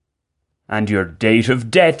And your date of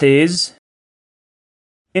death is...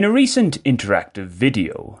 In a recent interactive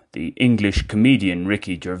video, the English comedian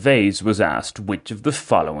Ricky Gervais was asked which of the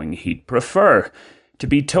following he'd prefer: to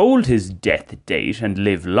be told his death date and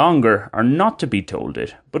live longer, or not to be told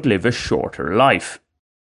it, but live a shorter life.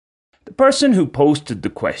 The person who posted the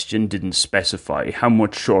question didn't specify how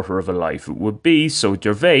much shorter of a life it would be, so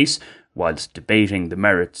Gervais, whilst debating the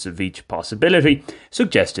merits of each possibility,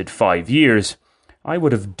 suggested 5 years. I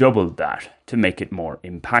would have doubled that to make it more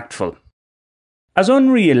impactful. As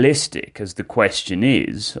unrealistic as the question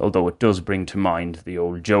is, although it does bring to mind the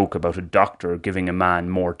old joke about a doctor giving a man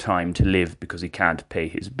more time to live because he can't pay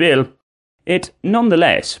his bill, it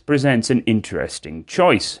nonetheless presents an interesting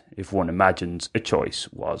choice, if one imagines a choice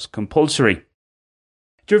was compulsory.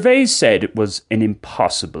 Gervais said it was an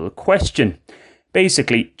impossible question.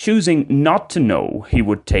 Basically, choosing not to know he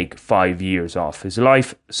would take 5 years off his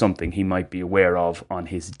life, something he might be aware of on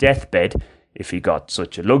his deathbed, if he got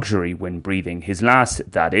such a luxury when breathing his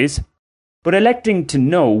last, that is. But electing to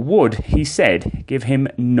know would, he said, give him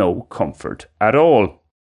no comfort at all.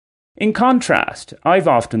 In contrast, I've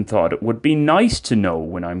often thought it would be nice to know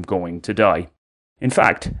when I'm going to die. In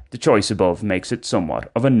fact, the choice above makes it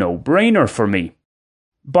somewhat of a no-brainer for me.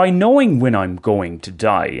 By knowing when I'm going to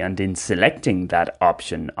die and in selecting that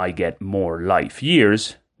option I get more life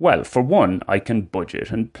years, well, for one, I can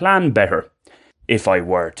budget and plan better. If I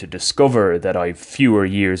were to discover that I've fewer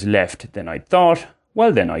years left than I'd thought,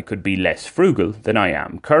 well then I could be less frugal than I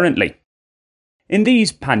am currently. In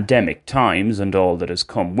these pandemic times and all that has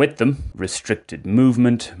come with them, restricted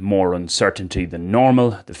movement, more uncertainty than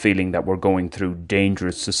normal, the feeling that we're going through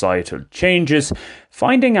dangerous societal changes,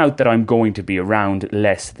 finding out that I'm going to be around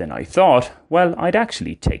less than I thought, well, I'd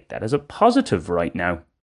actually take that as a positive right now.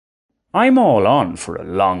 I'm all on for a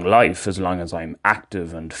long life as long as I'm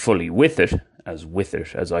active and fully with it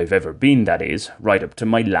as I've ever been, that is, right up to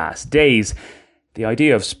my last days. The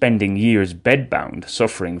idea of spending years bedbound,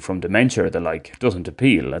 suffering from dementia or the like, doesn't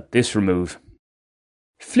appeal at this remove.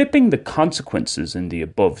 Flipping the consequences in the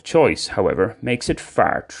above choice, however, makes it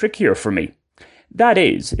far trickier for me. That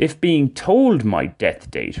is, if being told my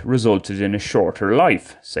death date resulted in a shorter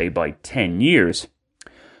life, say by 10 years.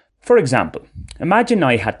 For example, imagine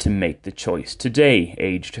I had to make the choice today,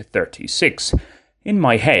 aged 36. In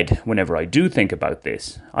my head, whenever I do think about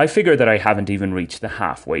this, I figure that I haven't even reached the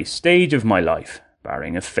halfway stage of my life,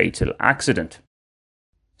 barring a fatal accident.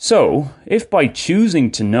 So, if by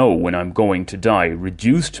choosing to know when I'm going to die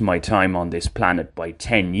reduced my time on this planet by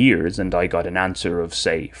 10 years and I got an answer of,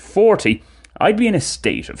 say, 40, I'd be in a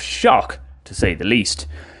state of shock, to say the least.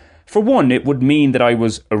 For one, it would mean that I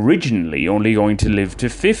was originally only going to live to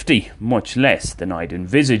 50, much less than I'd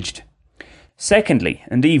envisaged. Secondly,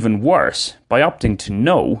 and even worse, by opting to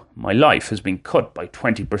know, my life has been cut by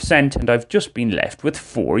 20% and I've just been left with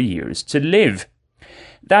 4 years to live.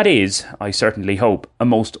 That is, I certainly hope, a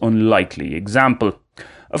most unlikely example.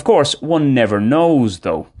 Of course, one never knows,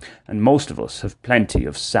 though, and most of us have plenty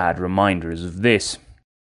of sad reminders of this.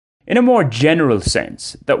 In a more general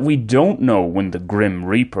sense, that we don't know when the Grim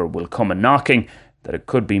Reaper will come a-knocking, that it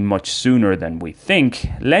could be much sooner than we think,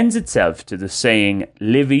 lends itself to the saying,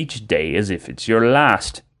 live each day as if it's your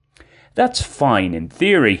last. That's fine in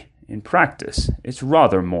theory. In practice, it's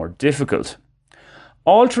rather more difficult.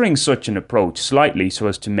 Altering such an approach slightly so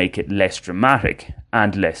as to make it less dramatic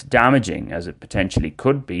and less damaging, as it potentially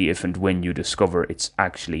could be if and when you discover it's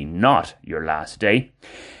actually not your last day,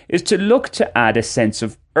 is to look to add a sense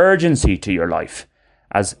of urgency to your life,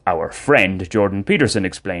 as our friend Jordan Peterson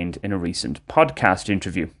explained in a recent podcast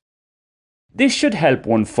interview. This should help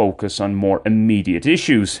one focus on more immediate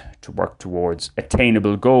issues, to work towards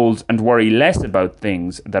attainable goals and worry less about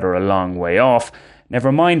things that are a long way off,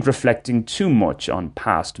 never mind reflecting too much on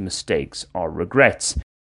past mistakes or regrets.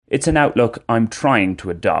 It's an outlook I'm trying to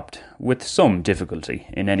adopt, with some difficulty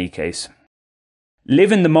in any case.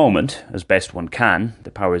 Live in the moment, as best one can.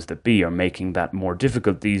 The powers that be are making that more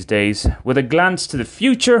difficult these days, with a glance to the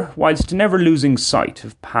future, whilst never losing sight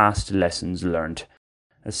of past lessons learnt.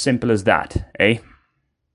 As simple as that, eh?